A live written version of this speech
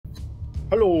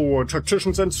Hello,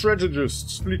 tacticians and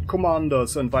strategists, fleet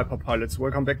commanders and Viper pilots.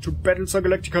 Welcome back to Battlestar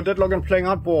Galactica Deadlock and playing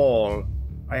hardball.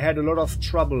 I had a lot of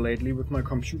trouble lately with my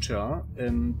computer,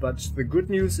 but the good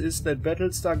news is that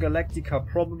Battlestar Galactica,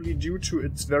 probably due to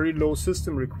its very low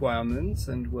system requirements,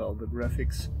 and well, the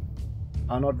graphics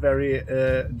are not very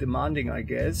demanding, I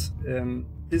guess,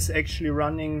 is actually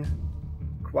running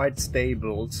quite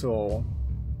stable, so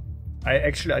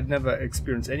I'd never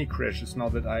experienced any crashes now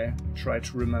that I try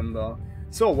to remember.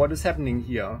 So what is happening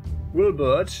here?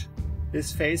 Wilbert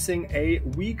is facing a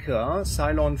weaker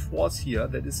Cylon force here.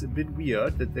 That is a bit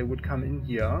weird that they would come in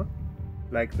here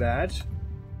like that.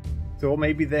 So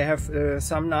maybe they have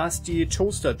some nasty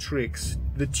toaster tricks,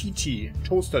 the TT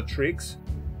toaster tricks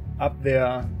up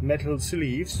their metal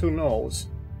sleeves, who knows.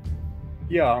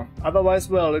 Yeah, otherwise,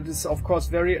 well, it is of course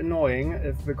very annoying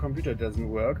if the computer doesn't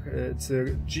work. It's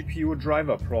a GPU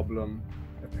driver problem,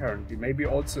 apparently. Maybe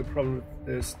also a problem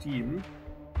with Steam.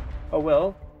 Oh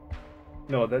well.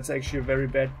 No, that's actually a very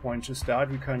bad point to start.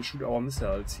 We can't shoot our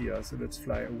missiles here, so let's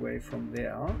fly away from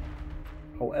there.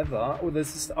 However, oh,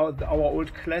 this is our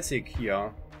old classic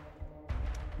here.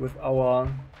 With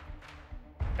our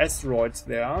asteroids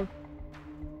there.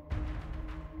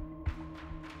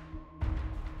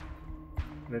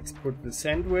 Let's put the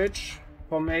sandwich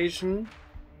formation.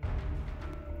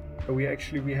 So we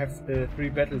have 3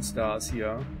 Battlestars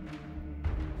here.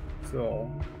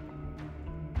 So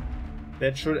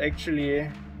that should actually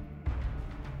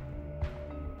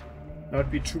not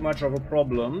be too much of a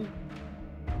problem.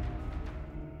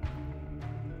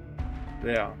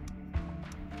 There.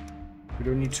 We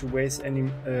don't need to waste any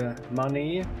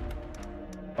money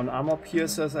on armor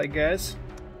piercers, I guess.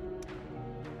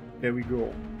 There we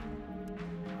go.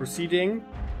 Proceeding.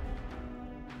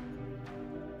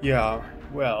 Yeah,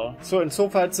 well, so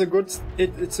far it's a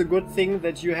good thing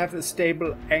that you have a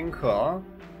stable anchor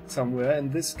somewhere, in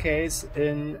this case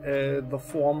in the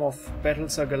form of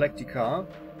Battlestar Galactica.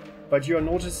 But you're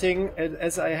noticing,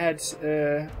 as I had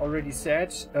already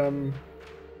said,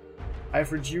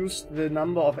 I've reduced the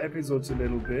number of episodes a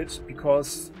little bit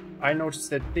because I noticed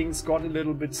that things got a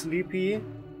little bit sleepy,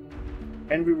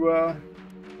 and we were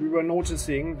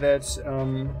noticing that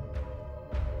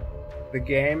the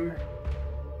game,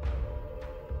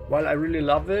 while I really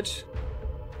love it,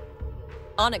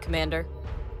 on it, Commander.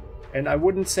 And I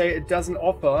wouldn't say it doesn't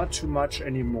offer too much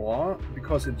anymore,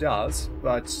 because it does,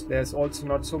 but there's also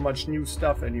not so much new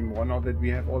stuff anymore now that we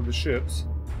have all the ships,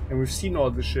 and we've seen all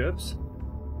the ships.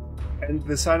 And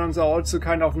the Cylons are also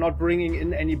kind of not bringing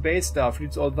in any base star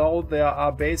fleets, although there are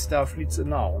base star fleets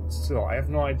announced. So I have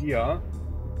no idea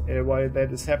why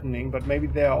that is happening, but maybe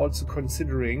they are also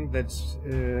considering that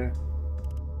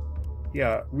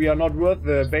yeah, we are not worth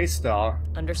the base star.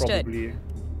 Understood. Probably.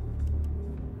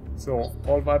 So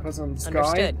all Vipers on the sky.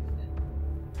 Understood.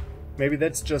 Maybe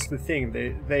that's just the thing.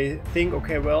 They think,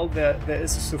 okay, well, there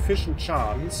is a sufficient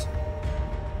chance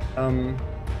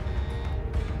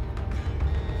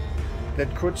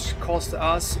that could cost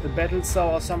us a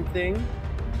Battlestar or something,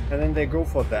 and then they go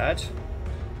for that.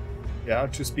 Yeah,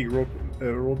 to speak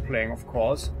role-playing, of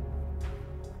course.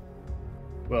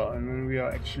 Well, and then we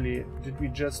are actually... Did we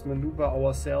just maneuver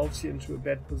ourselves here into a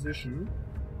bad position?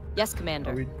 Yes,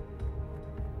 Commander.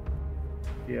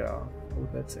 Yeah. Oh,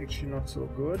 that's actually not so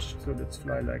good. So let's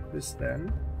fly like this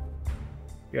then.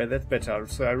 Yeah, that's better.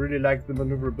 So I really like the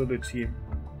maneuverability.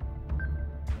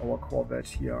 Our Corvette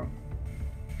here.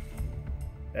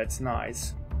 That's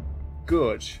nice.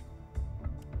 Good.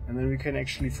 And then we can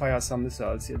actually fire some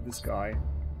missiles here at this guy.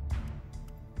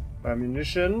 Fire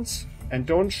munitions. And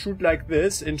don't shoot like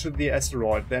this into the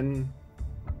asteroid. Then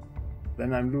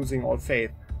I'm losing all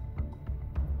faith.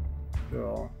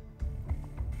 So.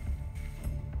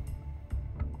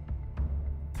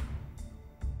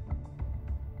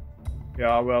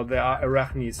 Yeah, well, there are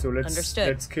Arachnes, so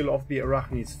let's kill off the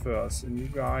Arachnes first. And you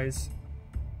guys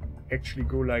actually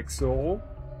go like so.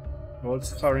 We're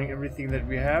also firing everything that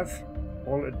we have.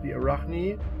 All at the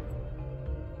Arachne.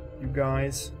 You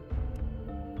guys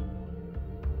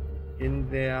in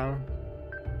there.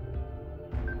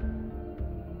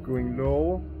 Going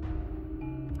low.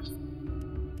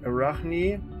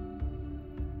 Arachne.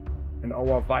 And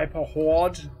our Viper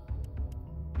Horde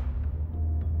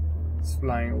is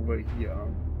flying over here.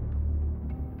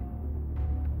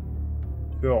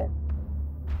 So,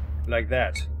 like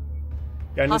that.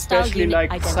 Yeah, and especially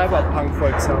like Cyberpunk, for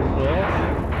example.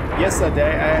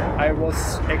 Yesterday I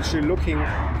was actually looking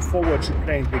forward to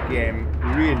playing the game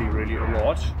really a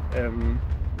lot.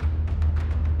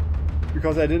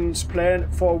 because I didn't play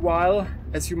it for a while,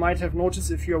 as you might have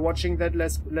noticed if you're watching that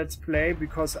Let's Play,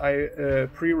 because I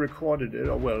pre-recorded it,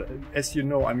 or well, as you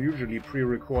know, I'm usually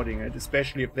pre-recording it,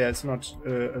 especially if there's not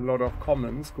a lot of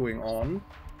comments going on.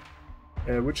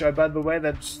 Which by the way,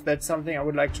 that's something I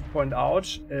would like to point out.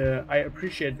 I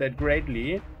appreciate that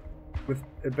greatly with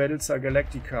Battlestar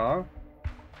Galactica.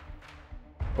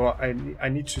 Or I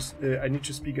need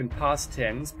to speak in past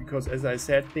tense, because as I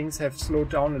said, things have slowed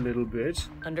down a little bit.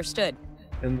 Understood.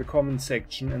 In the comment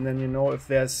section, and then you know, if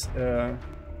there's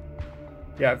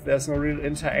if there's no real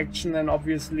interaction, then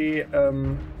obviously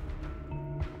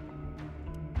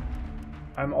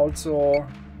I'm also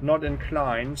not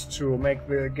inclined to make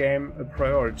the game a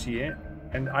priority,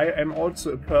 and I am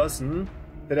also a person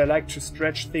that I like to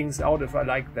stretch things out if I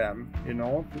like them, you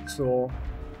know, so.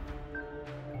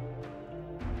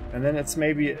 And then it's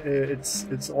maybe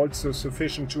it's also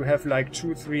sufficient to have like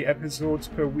 2-3 episodes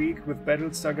per week with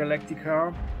Battlestar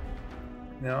Galactica.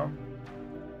 Yeah.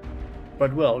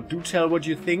 But well, do tell what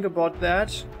you think about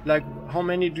that. Like, how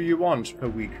many do you want per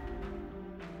week?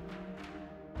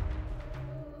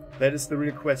 That is the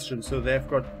real question. So they've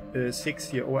got 6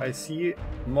 here. Oh, I see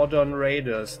modern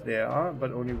raiders there,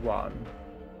 but only 1.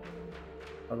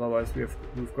 Otherwise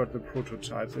we've got the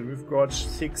prototypes, and we've got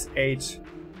 6, 8.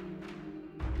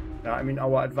 Yeah, I mean,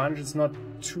 our advantage is not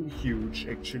too huge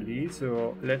actually,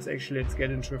 so let's get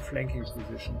into a flanking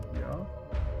position here.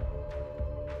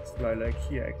 Let's fly like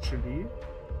here actually.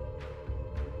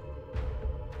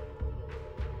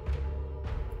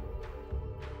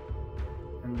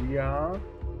 And we are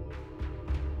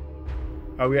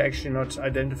actually not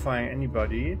identifying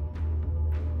anybody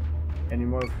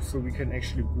anymore, so we can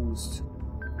actually boost.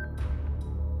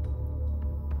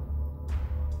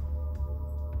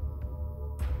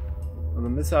 The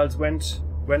missiles went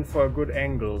for a good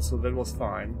angle, so that was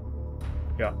fine.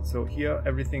 Yeah, so here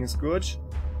everything is good,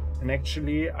 and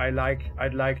actually I'd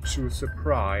like to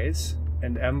surprise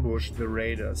and ambush the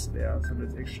raiders there. So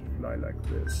let's actually fly like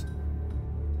this.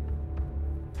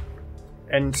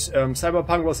 And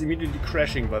Cyberpunk was immediately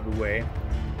crashing, by the way,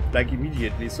 like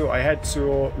immediately. So I had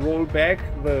to roll back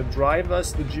the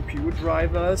drivers, the GPU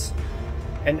drivers,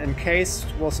 and Encased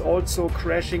was also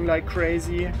crashing like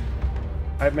crazy.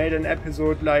 I made an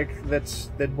episode like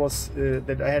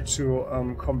that I had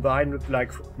to combine with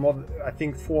like more, I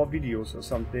think 4 videos or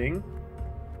something,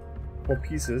 4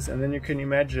 pieces, and then you can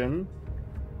imagine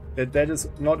that is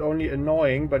not only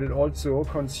annoying, but it also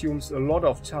consumes a lot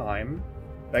of time,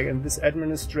 like in this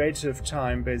administrative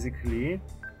time basically.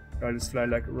 I'll just fly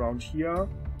like around here.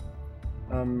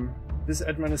 This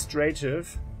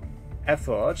administrative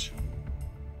effort,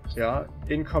 yeah,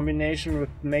 in combination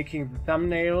with making the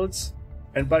thumbnails.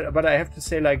 And but I have to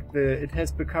say, like, it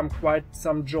has become quite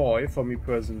some joy for me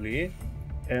personally,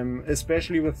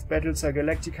 especially with Battlestar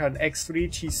Galactica and X3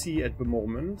 TC at the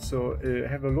moment. So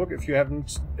have a look if you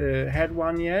haven't had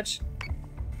one yet.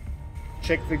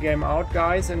 Check the game out,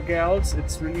 guys and gals.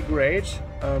 It's really great,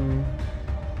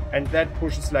 and that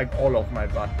pushes like all of my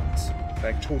buttons,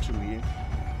 like totally.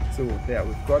 So there,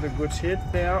 we've got a good hit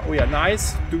there. Oh yeah,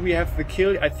 nice. Do we have the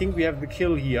kill? I think we have the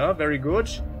kill here. Very good.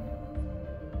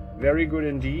 Very good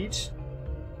indeed.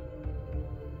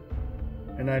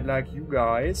 And I'd like you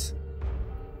guys...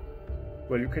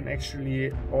 Well, you can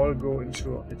actually all go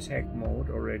into attack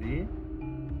mode already.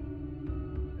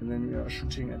 And then we are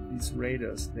shooting at these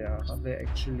raiders there. Are they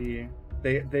actually...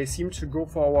 They seem to go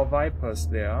for our Vipers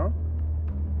there.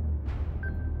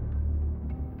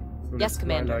 So yes,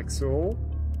 Commander. Like so.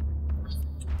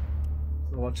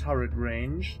 So our turret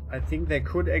range. I think they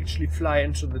could actually fly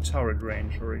into the turret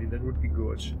range already. That would be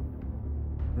good.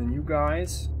 Then you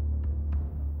guys,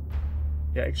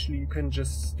 yeah, actually you can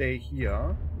just stay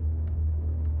here.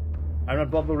 I'm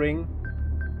not bothering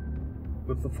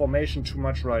with the formation too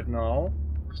much right now.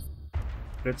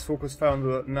 Let's focus fire on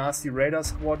the nasty radar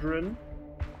squadron.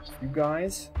 You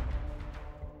guys,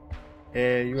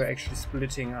 you are actually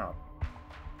splitting up.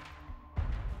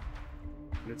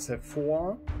 Let's have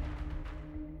 4.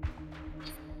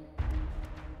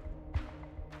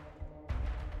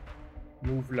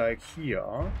 Move like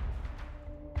here,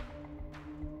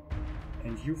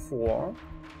 and you 4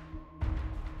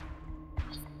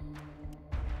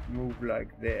 move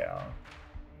like there,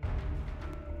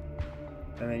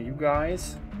 and then you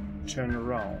guys turn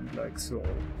around like so,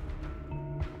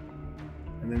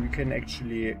 and then we can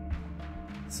actually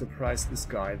surprise this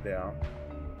guy there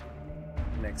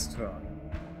next turn.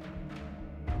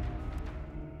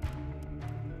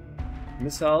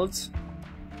 Missiles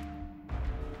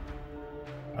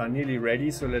are nearly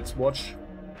ready, so let's watch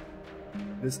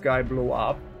this guy blow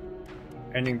up.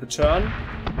 Ending the turn.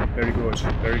 Very good.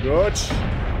 Very good.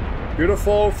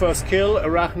 Beautiful. First kill.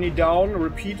 Arachne down.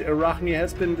 Repeat. Arachne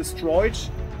has been destroyed.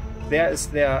 There is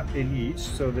their elite.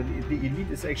 So the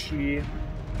elite is actually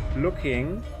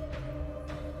looking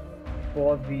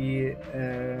for the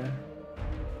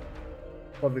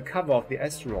cover of the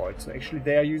asteroid. So actually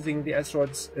they are using the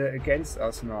asteroids against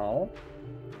us now.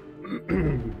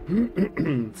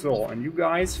 So, and you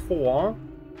guys 4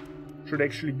 should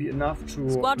actually be enough to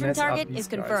Squadron mess target up these is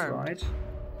guys, confirmed. right?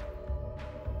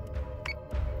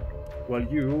 Well,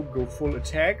 you go full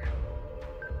attack.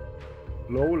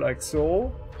 Low, like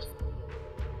so.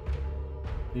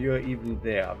 You're even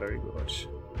there, very good.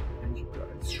 And you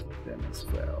guys shoot them as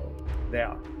well.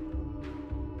 There.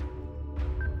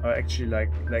 Or actually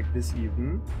like this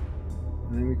even.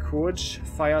 And then we could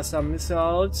fire some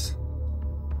missiles.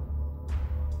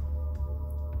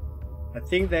 I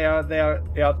think they are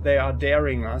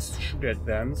daring us to shoot at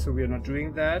them, so we are not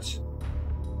doing that.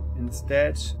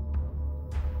 Instead,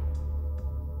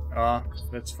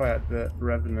 let's fire at the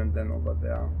Revenant then over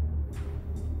there.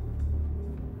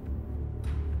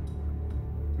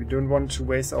 We don't want to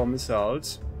waste our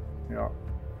missiles. Yeah.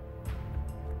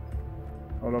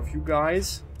 All of you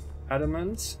guys,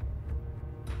 adamant.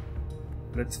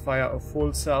 Let's fire a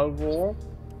full salvo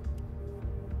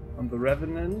on the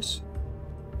Revenant.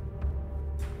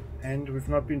 And we've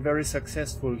not been very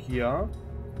successful here.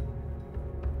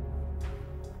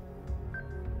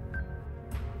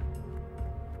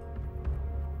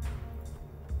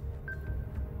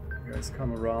 You guys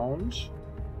come around.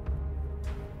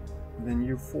 And then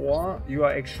you 4, you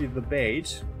are actually the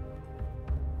bait.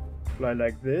 Fly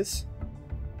like this.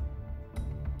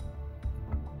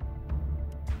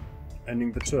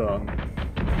 Ending the turn.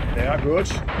 They are good.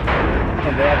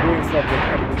 And they are going for the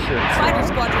capital ships. Fighter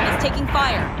squadron is taking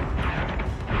fire.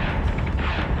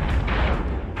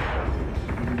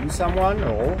 Someone?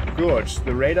 Oh, good.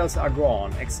 The raiders are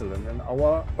gone. Excellent. And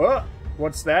our...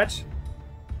 what's that?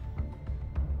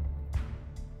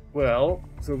 Well,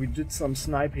 so we did some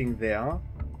sniping there.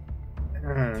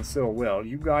 So, well,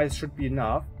 you guys should be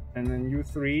enough. And then you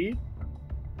 3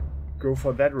 go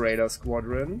for that raider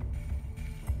squadron.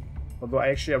 Although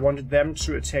actually I wanted them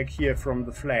to attack here from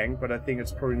the flank, but I think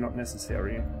it's probably not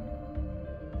necessary.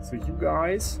 So you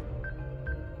guys...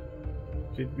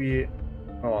 Did we...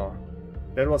 Oh...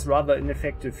 That was rather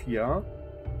ineffective here.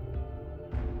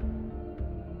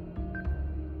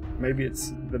 Maybe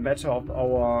it's the matter of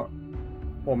our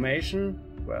formation.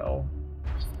 Well,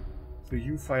 so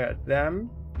you fire at them.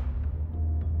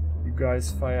 You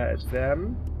guys fire at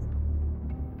them.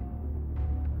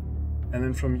 And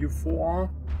then from you 4,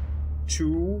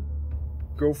 2,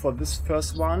 go for this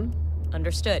first one.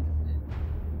 Understood.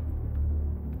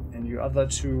 And you other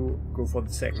 2 go for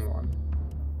the second one.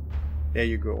 There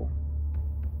you go.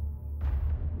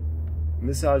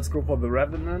 Missiles go for the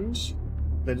Revenant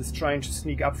that is trying to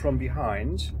sneak up from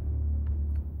behind.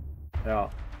 Yeah,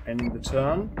 ending the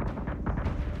turn.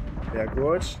 They are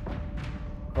good.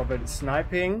 Corvette is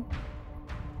sniping.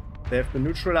 They have been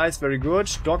neutralized, very good.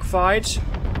 Dogfight.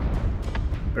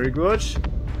 Very good.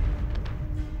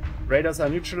 Raiders are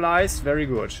neutralized, very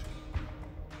good.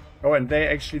 Oh, and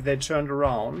they turned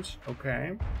around.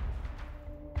 Okay.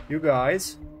 You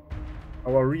guys,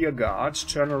 our rear guard,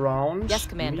 turn around. Yes,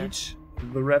 Commander. Meet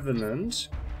the Revenant.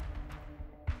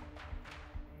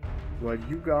 While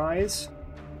you guys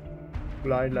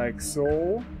fly like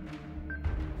so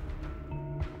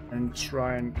and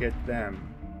try and get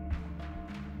them.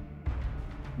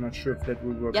 I'm not sure if that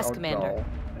will work out now.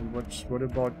 And what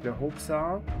about the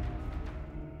Hoaxar?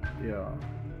 Yeah.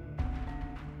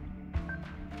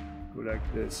 Go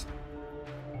like this.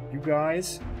 You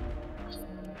guys,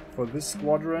 for this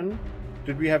squadron,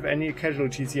 did we have any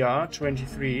casualties? Yeah,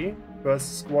 23.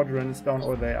 First squadron is down,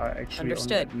 or they are actually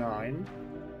on at 9.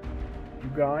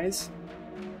 You guys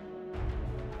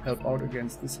help out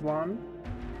against this one.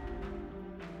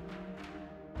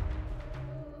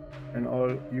 And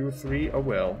all you 3, oh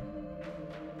well.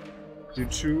 You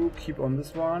 2 keep on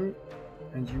this one.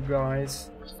 And you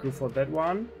guys go for that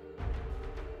one.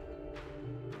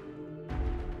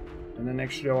 And then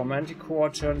actually our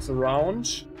Manticore turns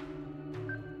around.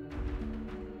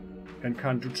 And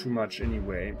can't do too much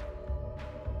anyway.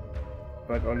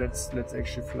 But let's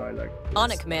actually fly like this.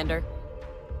 On it, Commander.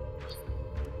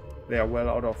 They are well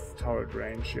out of turret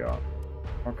range, yeah.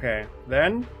 Okay,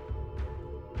 then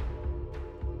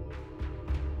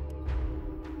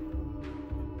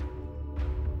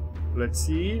let's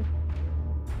see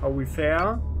how we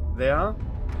fare there.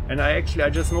 And I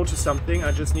just noticed something.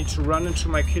 I just need to run into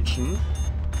my kitchen.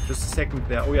 Just a second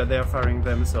there. Oh yeah, they are firing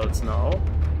their missiles now.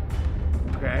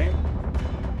 Okay.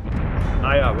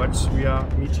 Ah yeah, but we are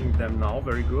meeting them now.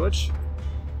 Very good.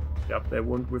 Yep, they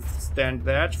won't withstand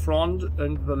that. Front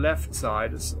and the left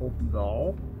side is open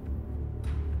now.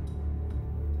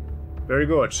 Very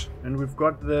good. And we've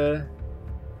got the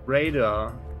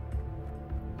radar.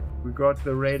 We got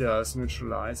the radars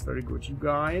neutralized. Very good. You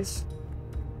guys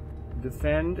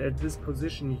defend at this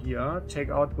position here. Take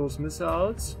out those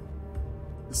missiles.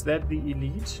 Is that the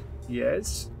elite?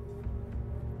 Yes.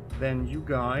 Then you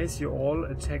guys, you all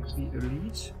attack the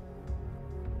elite.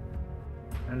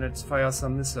 And let's fire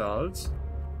some missiles.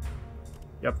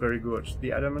 Yep, very good. The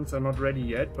adamants are not ready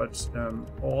yet, but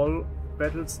all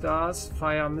Battlestars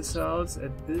fire missiles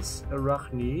at this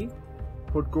Arachne.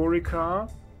 Podgorica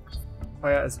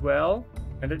fire as well.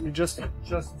 And let me just a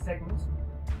second.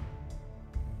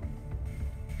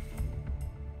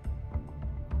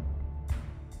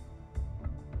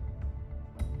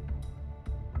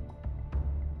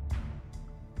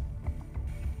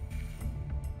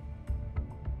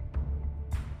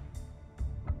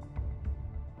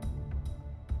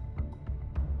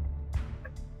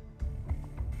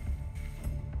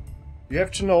 You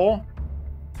have to know,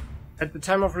 at the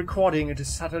time of recording, it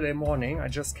is Saturday morning. I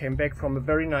just came back from a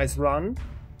very nice run,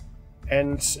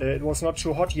 and it was not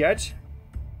too hot yet.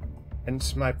 And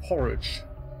my porridge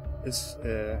is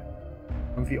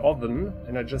on the oven,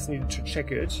 and I just needed to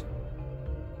check it.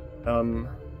 And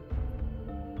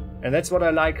that's what I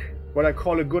like, what I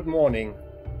call a good morning.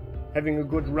 Having a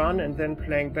good run and then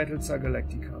playing Battlestar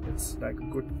Galactica. That's like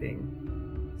a good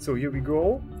thing. So here we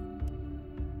go.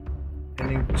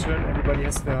 Ending the turn, everybody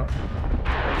has their...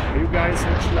 Are you guys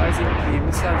neutralizing the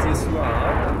missiles? Yes, you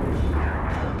are.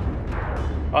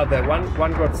 Ah, there,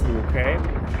 one got through, okay.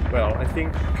 Well, I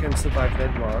think we can survive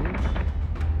that one.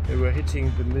 They were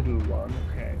hitting the middle one,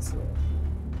 okay, so...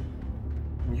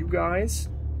 And you guys?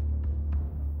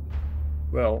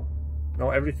 Well, now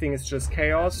everything is just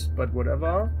chaos, but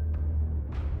whatever.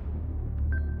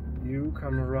 You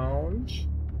come around.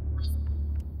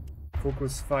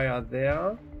 Focus fire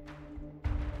there.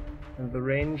 And the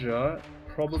Ranger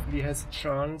probably has a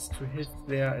chance to hit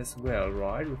there as well,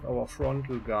 right? With our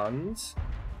frontal guns.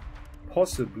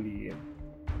 Possibly.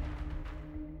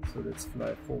 So let's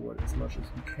fly forward as much as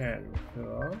we can with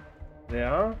her.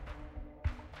 There.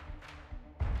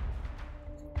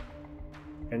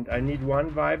 And I need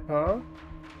one Viper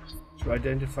to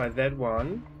identify that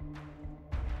one.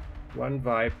 One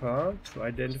Viper to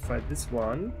identify this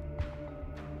one.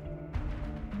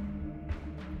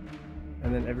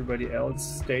 And then everybody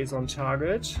else stays on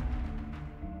target.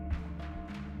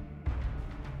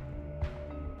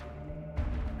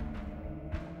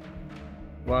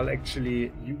 While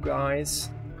actually you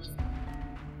guys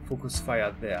focus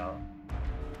fire there.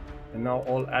 And now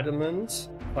all adamant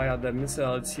fire their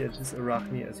missiles here at this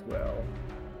Arachne as well.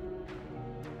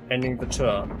 Ending the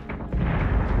turn.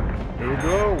 There you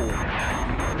go.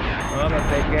 Ah, but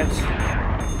they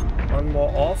get one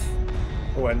more off.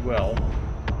 Oh, and well.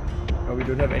 We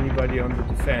don't have anybody on the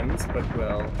defense, but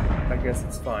well, I guess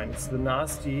it's fine. It's the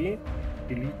nasty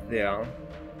elite there.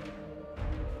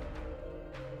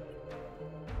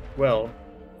 Well,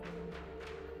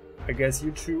 I guess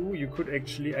you two, you could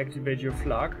actually activate your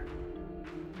flag,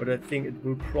 but I think it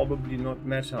will probably not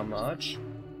matter much.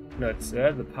 No, it's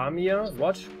the Pamir.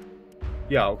 What?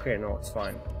 Yeah, okay, no, it's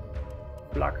fine.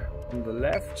 Flag on the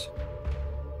left.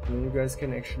 And then you guys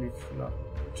can actually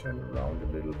turn around a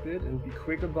little bit and be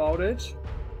quick about it.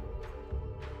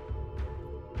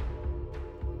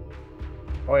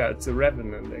 Oh yeah, it's a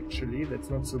Revenant actually, that's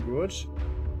not so good.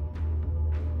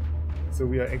 So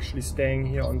we are actually staying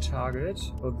here on target.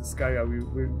 Oh, this guy,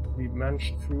 we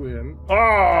manched through him.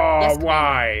 Oh, yes,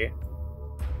 why?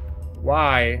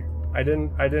 Why? I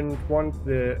didn't want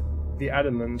the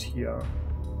adamant here.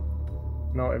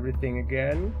 Now everything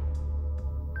again.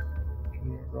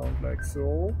 Around like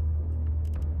so.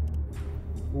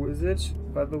 Who is it,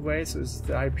 by the way? So is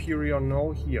the Hyperion?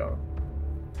 No, here.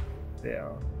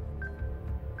 There.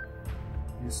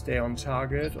 You stay on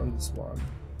target on this one.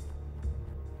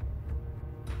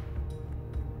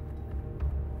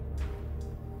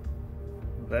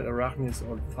 That Arachne is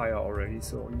on fire already,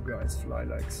 so you guys fly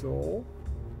like so.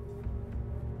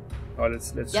 Oh,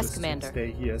 let's yes, just Commander.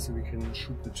 Stay here so we can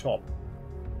shoot the top.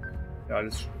 Yeah,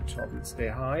 let's shoot the top. Let's stay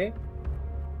high.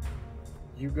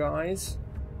 You guys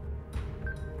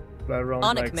fly around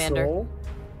on like it, Commander.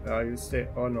 so. You stay.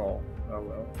 Oh no. Oh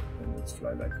well. Then let's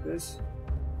fly like this.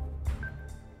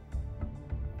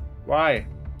 Why?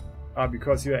 Ah,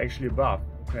 because you're actually above.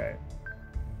 Okay.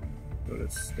 So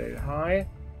let's stay high.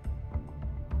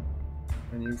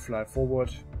 And you fly forward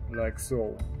like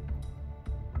so.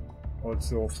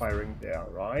 Also firing there,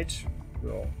 right?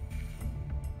 So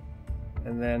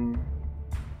And then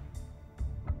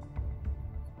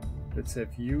let's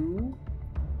have you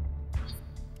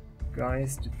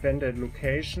guys defend that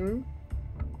location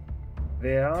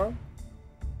there,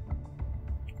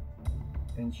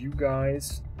 and you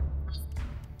guys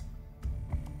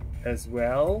as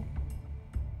well.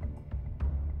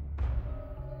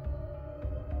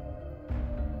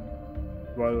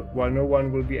 While no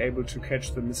one will be able to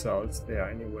catch the missiles there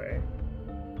anyway.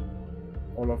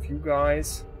 All of you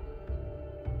guys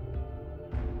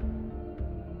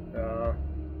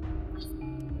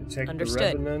attack the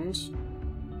Revenant.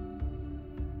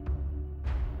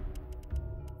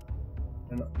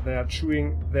 And they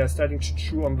are starting to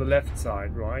chew on the left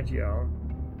side, right? Yeah.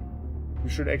 We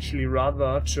should actually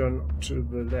rather turn to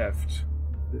the left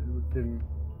with him,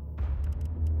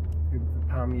 with the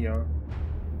Pamir.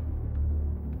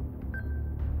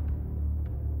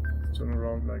 Turn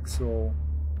around like so.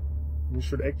 We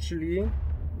should actually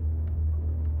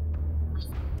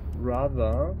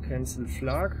rather cancel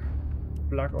flak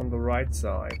on the right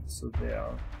side, so there.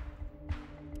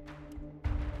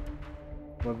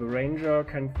 Well, the Ranger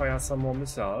can fire some more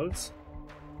missiles.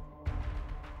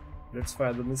 Let's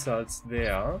fire the missiles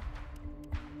there.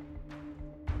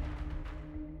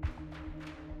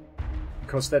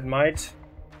 Because that might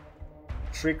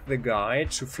trick the guy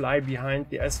to fly behind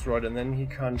the asteroid and then he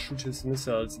can't shoot his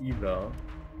missiles either.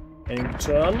 And in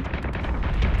turn,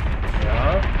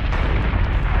 yeah,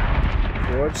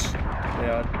 good. They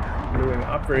are blowing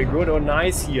up, very good. Oh,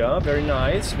 nice here, very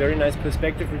nice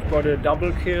perspective. We've got a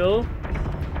double kill.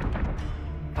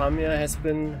 Pamir has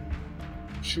been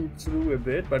shoot through a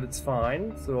bit, but it's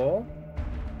fine. So,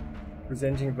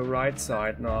 presenting the right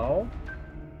side now.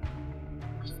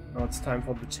 Now it's time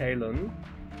for the Talon.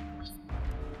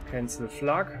 Cancel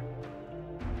flak.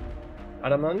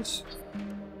 Adamant.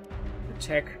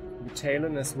 Attack the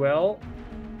Talon as well.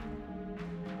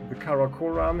 The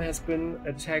Karakoram has been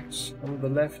attacked on the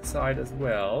left side as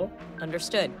well.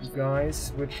 Understood. You guys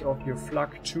switch off your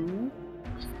flak too.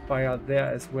 Fire there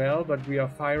as well, but we are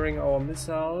firing our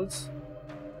missiles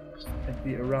at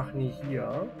the Arachne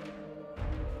here.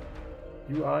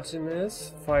 You,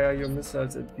 Artemis, fire your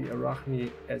missiles at the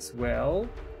Arachne as well.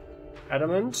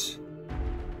 Adamant,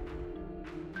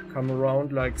 come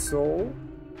around like so.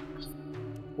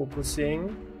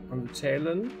 Focusing on the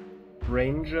Talon.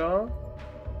 Ranger,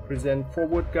 present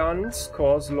forward guns,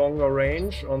 cause longer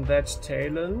range on that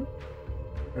Talon.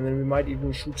 And then we might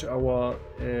even shoot our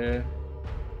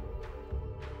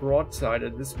broadside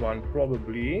at this one,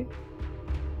 probably.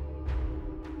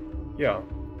 Yeah.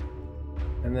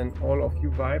 And then all of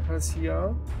you Vipers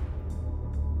here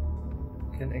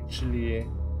can actually,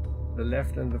 the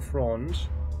left and the front.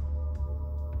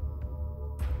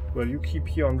 Well, you keep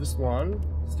here on this one,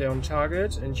 stay on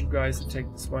target, and you guys attack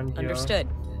this one here. Understood.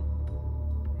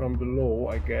 From below,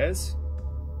 I guess.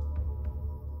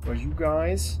 Well, you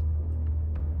guys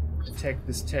attack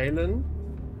this Talon.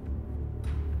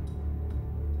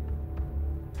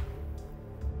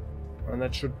 And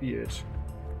that should be it.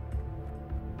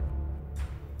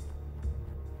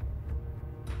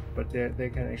 But they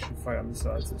can actually fire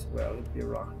missiles as well at the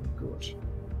Arachne. Good.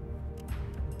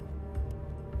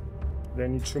 They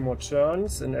need 2 more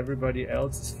turns and everybody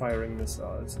else is firing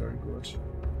missiles. Very good.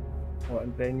 Oh,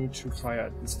 and they need to fire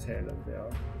at this Talon there.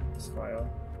 Let's fire.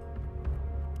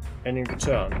 Ending the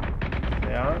turn.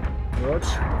 Yeah, good.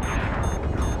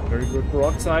 Very good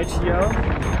broadside here.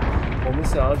 More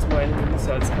missiles, more enemy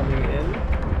missiles coming in.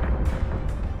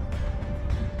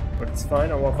 But it's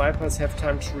fine, our Vipers have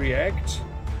time to react.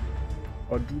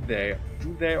 Or do they?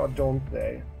 Do they or don't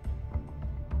they?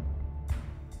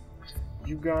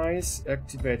 You guys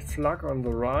activate flak on the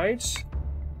right.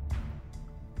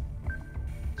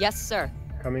 Yes, sir.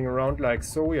 Coming around like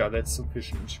so, yeah, that's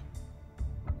sufficient.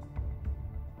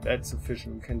 That's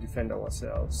sufficient, we can defend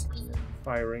ourselves.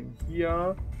 Firing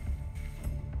here.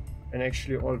 And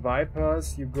actually all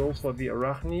Vipers, you go for the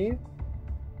Arachne.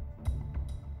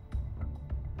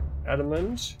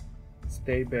 Adamant,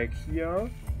 stay back here.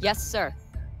 Yes, sir.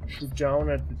 Shoot down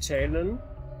at the Talon.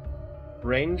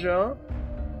 Ranger.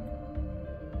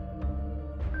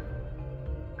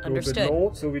 Understood. Go a bit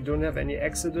low, so we don't have any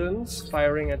accidents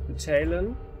firing at the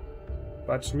Talon.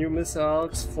 But new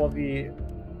missiles for the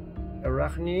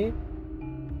Arachne.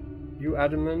 You,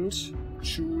 Adamant,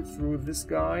 chew through this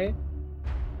guy.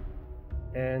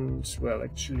 And, well,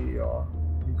 actually,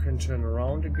 you can turn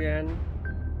around again.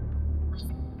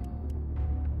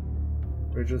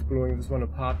 We're just blowing this one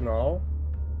apart now.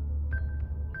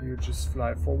 You just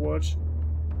fly forward.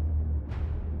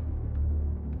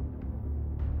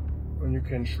 And you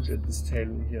can shoot at this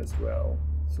Talon here as well.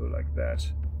 So like that.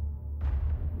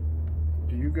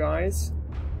 do you guys?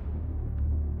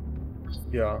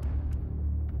 Yeah.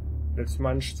 Let's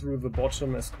munch through the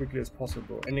bottom as quickly as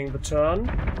possible. Ending the turn.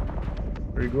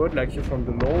 Very good, like you from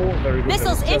below. Very good.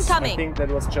 Missiles incoming! I think that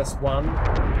was just one.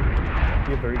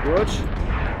 Here, very good.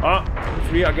 Ah!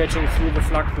 3 are getting through the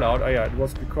flak cloud. Oh yeah, it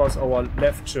was because our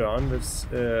left turn.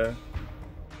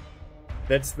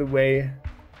 That's the way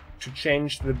to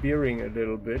change the bearing a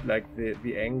little bit, like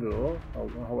the angle, or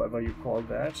however you call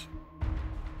that.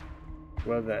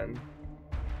 Well then.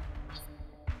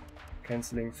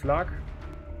 Cancelling flak.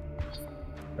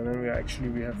 And then we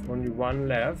have only one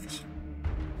left.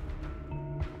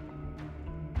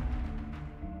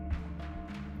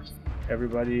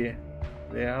 Everybody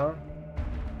there.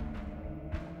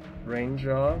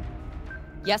 Ranger.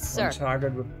 Yes, sir. On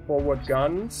target with forward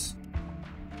guns.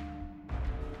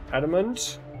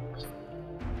 Adamant.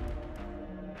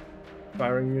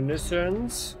 Firing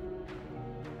munitions.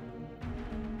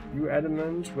 You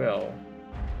adamant? Well.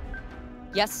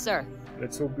 Yes, sir.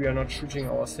 Let's hope we are not shooting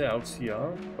ourselves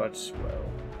here, but well.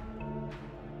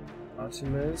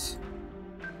 Artemis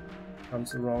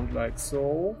comes around like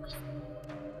so.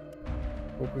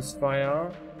 Focus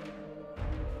fire.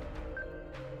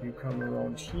 You come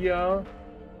around here.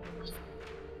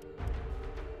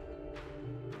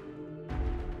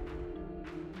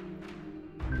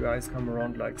 You guys come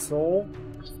around like so.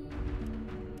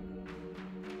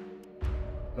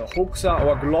 The hoaxer,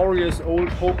 our glorious old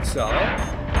hoaxer,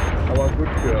 our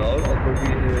good girl, although we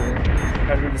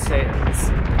can't really say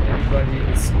anybody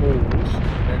is old in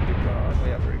that regard. Oh,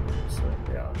 yeah, very good. So,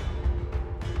 yeah.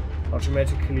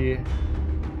 Automatically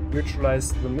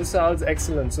neutralize the missiles.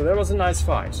 Excellent. So that was a nice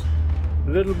fight. A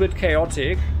little bit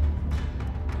chaotic.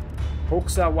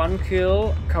 Hoaxer 1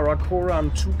 kill,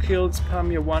 Karakoram 2 kills,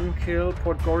 Pamir 1 kill,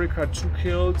 Podgorica 2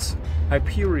 kills,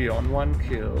 Hyperion 1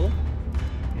 kill.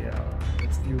 Yeah,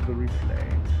 let's view the replay.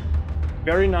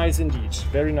 Very nice indeed,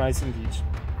 very nice indeed.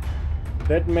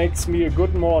 That makes me a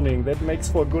good morning, that makes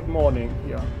for a good morning,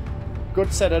 yeah.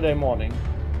 Good Saturday morning.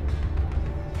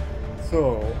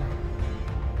 So,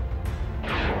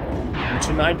 and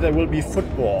tonight there will be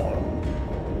football.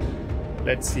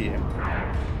 Let's see.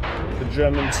 The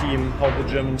German team, how the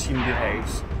German team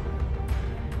behaves.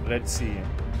 Let's see.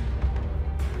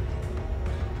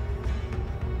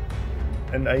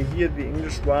 And I hear the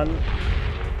English one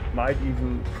might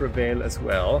even prevail as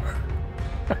well.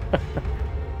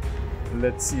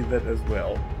 Let's see that as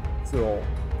well. So,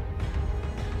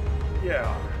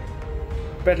 yeah.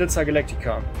 Battlestar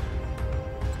Galactica.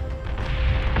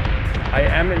 I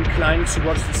am inclined to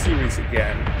watch the series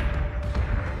again.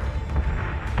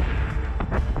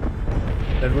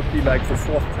 That would be like the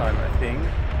 4th time, I think.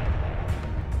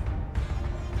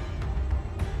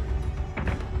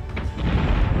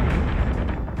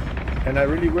 And I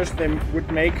really wish they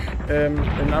would make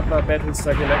another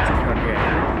Battlestar Galactica game.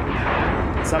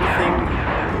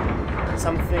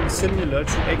 Something similar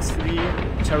to X3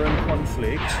 Terran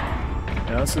Conflict.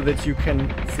 Yeah, so that you can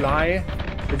fly,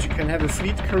 that you can have a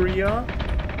fleet career.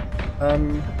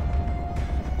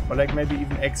 Or like maybe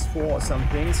even X4 or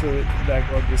something, so like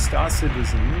or the Star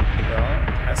Citizen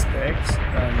aspect,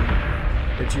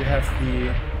 that you have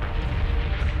the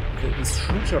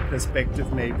shooter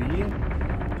perspective maybe,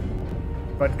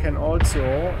 but can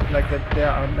also, like that there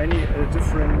are many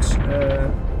different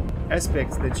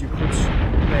aspects that you could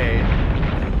play,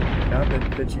 yeah,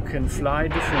 that you can fly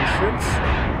different ships,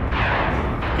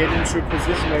 get into a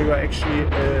position where you are actually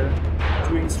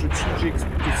doing strategic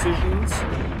decisions.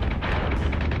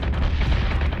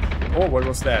 Oh, what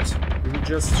was that? Did we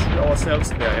just shoot ourselves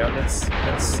there? Yeah, that's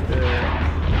what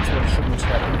shouldn't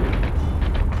happen.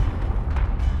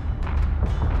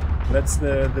 That's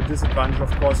the disadvantage,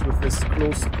 of course, with this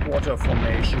close quarter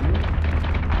formation.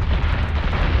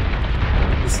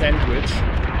 The sandwich.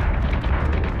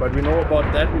 But we know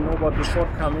about that, we know about the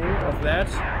shortcoming of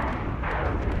that.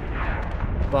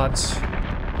 But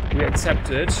we accept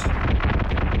it.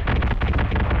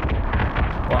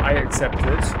 Or I accept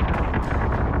it.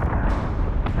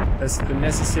 As the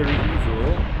necessary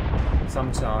evil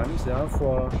sometimes, yeah,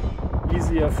 for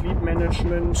easier fleet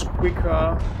management,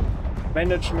 quicker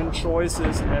management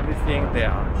choices and everything.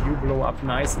 There, you blow up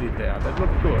nicely there. That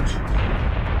looked good.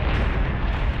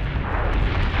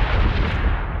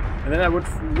 And then I would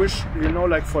wish, you know,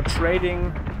 like for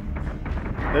trading,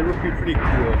 that would be pretty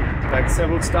cool. Like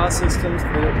several star systems,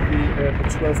 there would be the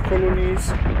 12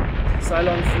 colonies,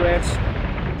 Cylon threat.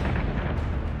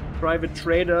 Private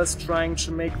traders trying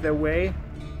to make their way,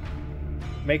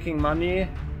 making money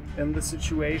in the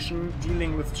situation,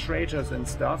 dealing with traitors and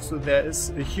stuff. So there is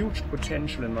a huge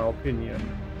potential, in my opinion.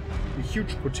 A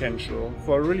huge potential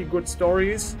for really good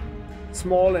stories,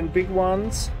 small and big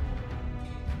ones.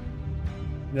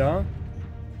 Yeah.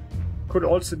 Could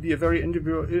also be a very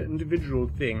individual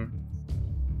thing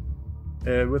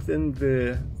within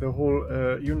the whole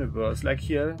universe. Like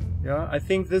here, yeah. I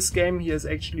think this game here is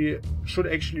should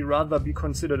actually rather be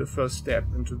considered a first step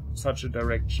into such a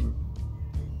direction.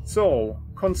 So,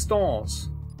 Constance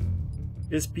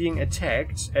is being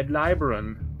attacked at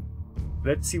Liberon.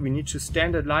 Let's see, we need to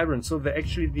stand at Liberon. So the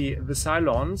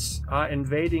Cylons are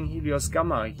invading Helios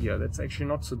Gamma here. That's actually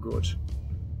not so good.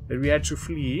 That we had to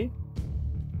flee.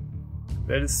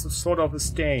 That is sort of a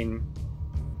stain.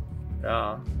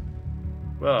 Yeah.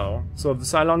 Well, so the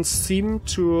Cylons seem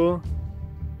to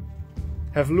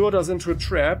have lured us into a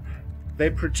trap. They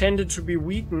pretended to be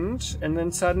weakened, and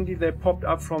then suddenly they popped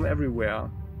up from everywhere.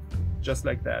 Just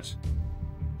like that.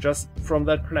 Just from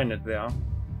that planet there.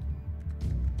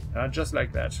 Just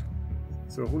like that.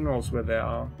 So who knows where they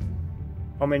are.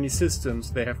 How many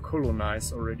systems they have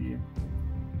colonized already.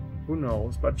 Who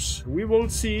knows, but we will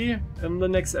see in the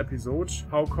next episode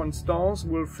how Constance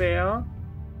will fare.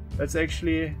 That's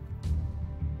actually,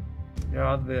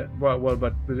 yeah,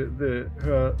 but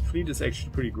her fleet is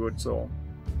actually pretty good, so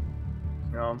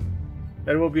yeah,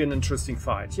 that will be an interesting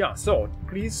fight. Yeah, so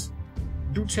please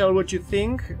do tell what you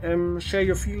think, share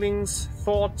your feelings,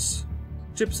 thoughts,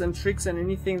 tips and tricks, and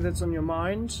anything that's on your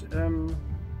mind.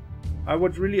 I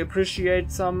would really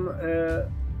appreciate some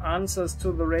answers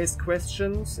to the raised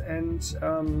questions, and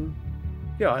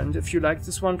yeah, and if you like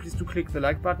this one, please do click the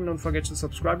like button. Don't forget to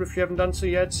subscribe if you haven't done so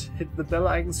yet. Hit the bell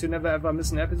icon so you never ever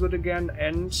miss an episode again,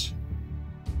 and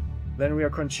then we are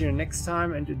continuing next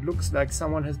time. And it looks like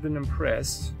someone has been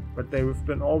impressed, but they've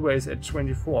been always at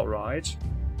 24, right?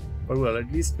 But well,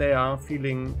 at least they are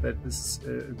feeling that this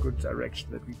is a good direction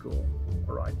that we go.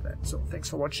 Alright then, so thanks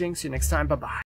for watching, see you next time, bye bye.